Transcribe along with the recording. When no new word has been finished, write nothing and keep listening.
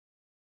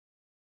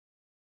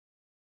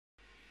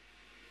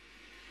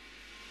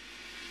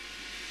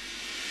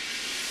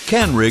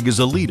Canrig is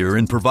a leader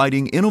in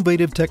providing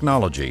innovative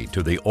technology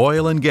to the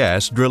oil and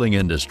gas drilling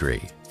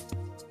industry.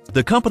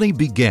 The company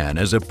began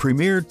as a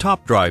premier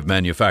top drive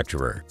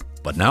manufacturer,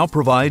 but now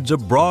provides a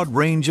broad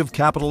range of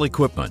capital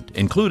equipment,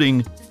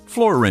 including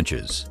floor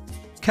wrenches,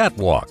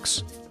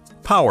 catwalks,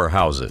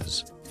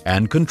 powerhouses,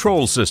 and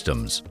control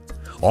systems,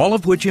 all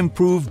of which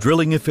improve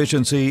drilling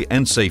efficiency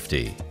and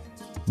safety.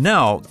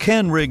 Now,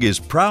 Canrig is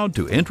proud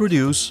to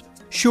introduce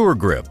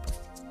SureGrip,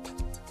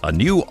 a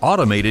new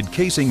automated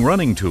casing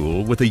running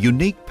tool with a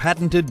unique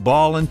patented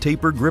ball and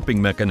taper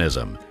gripping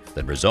mechanism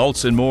that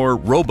results in more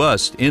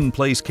robust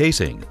in-place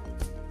casing.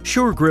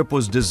 SureGrip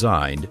was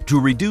designed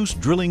to reduce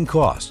drilling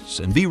costs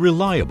and be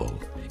reliable,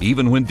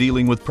 even when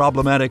dealing with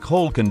problematic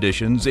hole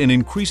conditions in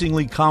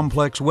increasingly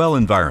complex well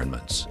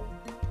environments.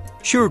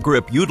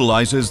 SureGrip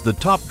utilizes the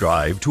top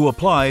drive to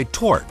apply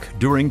torque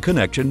during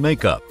connection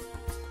makeup.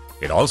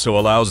 It also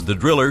allows the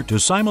driller to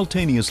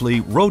simultaneously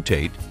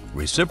rotate,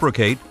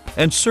 reciprocate,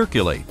 and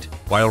circulate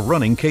while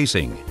running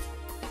casing.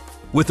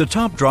 With the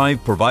top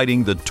drive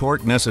providing the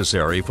torque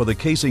necessary for the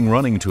casing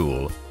running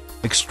tool,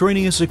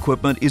 extraneous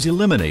equipment is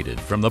eliminated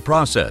from the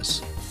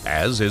process,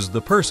 as is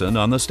the person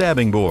on the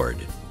stabbing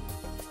board.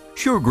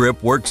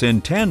 SureGrip works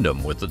in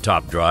tandem with the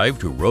top drive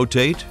to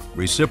rotate,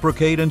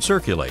 reciprocate, and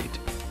circulate,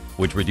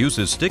 which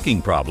reduces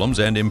sticking problems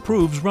and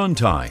improves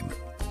runtime.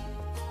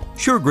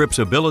 SureGrip's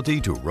ability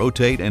to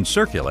rotate and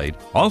circulate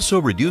also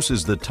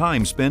reduces the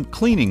time spent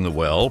cleaning the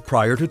well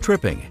prior to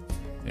tripping,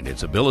 and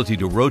its ability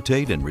to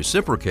rotate and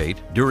reciprocate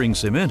during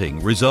cementing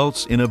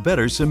results in a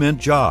better cement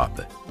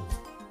job.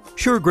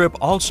 SureGrip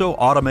also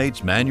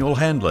automates manual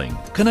handling,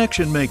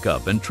 connection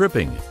makeup, and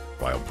tripping,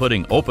 while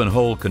putting open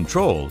hole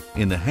control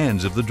in the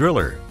hands of the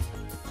driller.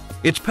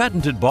 Its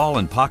patented ball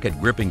and pocket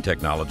gripping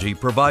technology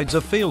provides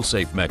a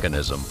fail-safe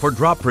mechanism for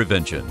drop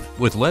prevention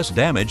with less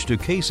damage to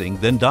casing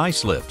than die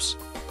slips.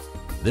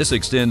 This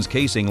extends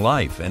casing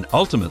life and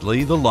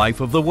ultimately the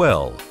life of the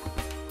well.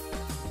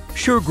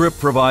 SureGrip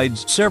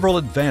provides several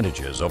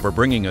advantages over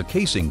bringing a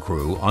casing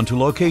crew onto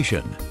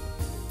location.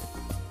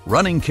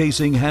 Running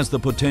casing has the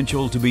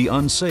potential to be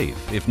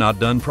unsafe if not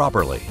done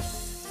properly.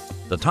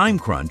 The time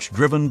crunch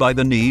driven by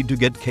the need to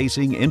get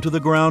casing into the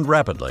ground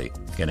rapidly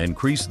can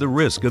increase the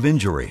risk of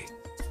injury.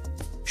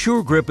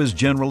 SureGrip is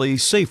generally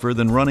safer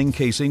than running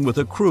casing with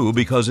a crew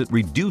because it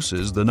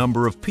reduces the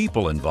number of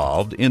people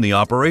involved in the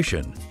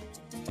operation.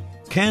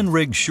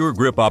 Canrig's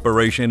SureGrip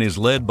operation is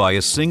led by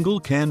a single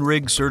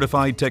Canrig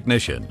certified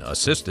technician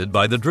assisted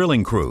by the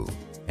drilling crew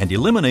and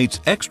eliminates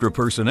extra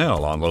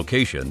personnel on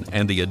location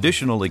and the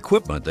additional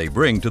equipment they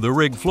bring to the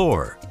rig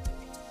floor.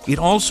 It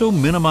also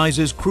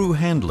minimizes crew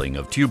handling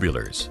of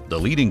tubulars, the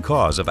leading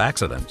cause of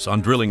accidents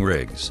on drilling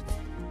rigs.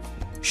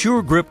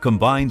 SureGrip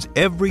combines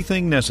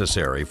everything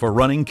necessary for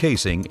running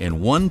casing in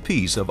one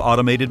piece of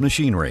automated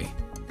machinery.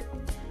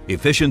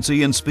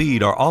 Efficiency and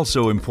speed are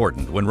also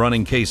important when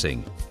running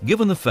casing,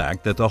 given the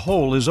fact that the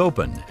hole is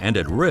open and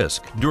at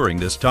risk during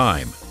this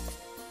time.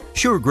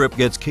 SureGrip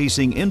gets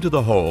casing into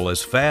the hole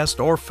as fast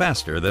or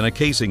faster than a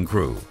casing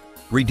crew,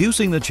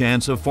 reducing the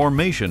chance of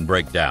formation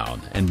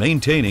breakdown and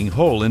maintaining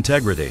hole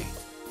integrity.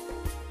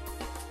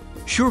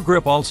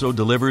 SureGrip also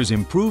delivers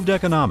improved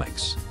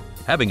economics.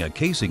 Having a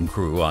casing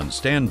crew on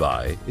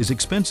standby is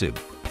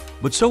expensive,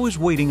 but so is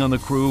waiting on the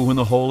crew when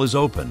the hole is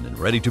open and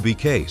ready to be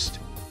cased.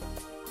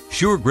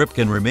 SureGrip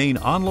can remain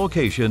on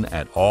location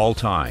at all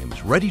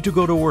times, ready to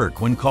go to work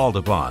when called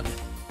upon.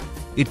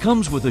 It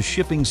comes with a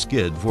shipping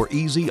skid for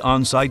easy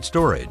on-site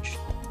storage.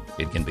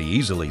 It can be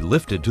easily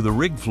lifted to the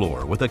rig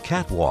floor with a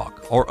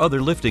catwalk or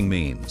other lifting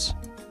means.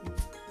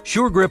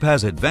 SureGrip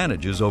has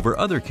advantages over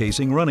other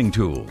casing running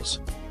tools.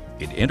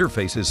 It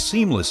interfaces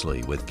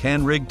seamlessly with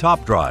Canrig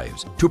top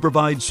drives to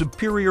provide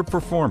superior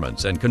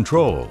performance and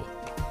control.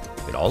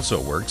 It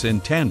also works in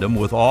tandem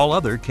with all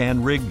other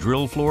Canrig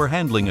drill floor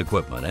handling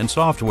equipment and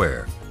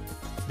software.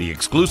 The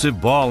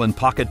exclusive ball and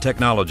pocket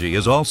technology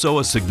is also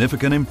a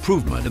significant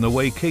improvement in the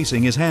way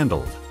casing is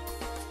handled.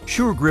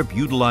 SureGrip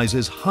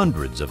utilizes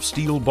hundreds of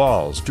steel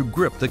balls to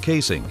grip the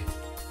casing.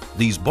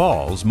 These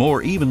balls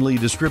more evenly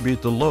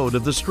distribute the load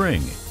of the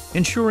string,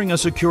 ensuring a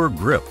secure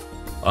grip,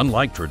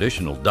 unlike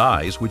traditional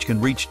dies which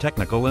can reach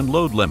technical and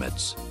load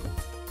limits.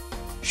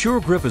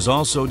 SureGrip is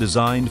also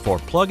designed for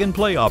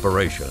plug-and-play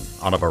operation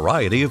on a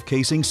variety of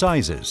casing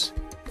sizes.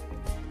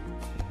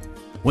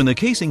 When the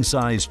casing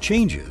size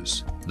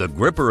changes, the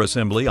gripper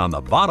assembly on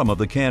the bottom of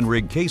the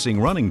Canrig casing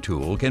running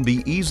tool can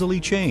be easily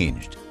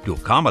changed to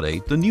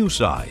accommodate the new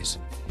size.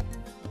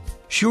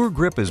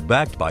 SureGrip is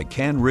backed by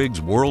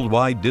Canrig's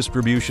worldwide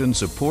distribution,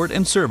 support,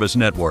 and service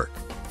network.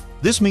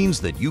 This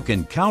means that you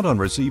can count on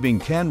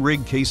receiving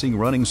Canrig casing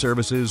running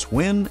services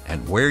when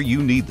and where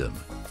you need them.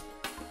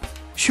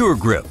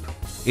 SureGrip.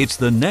 It's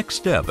the next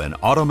step in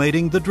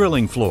automating the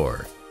drilling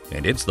floor,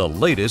 and it's the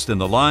latest in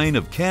the line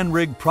of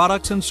Canrig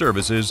products and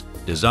services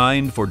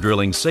designed for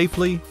drilling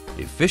safely,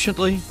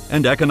 efficiently,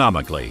 and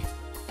economically.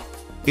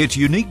 Its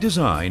unique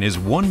design is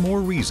one more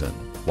reason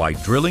why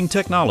drilling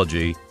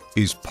technology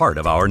is part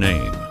of our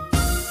name.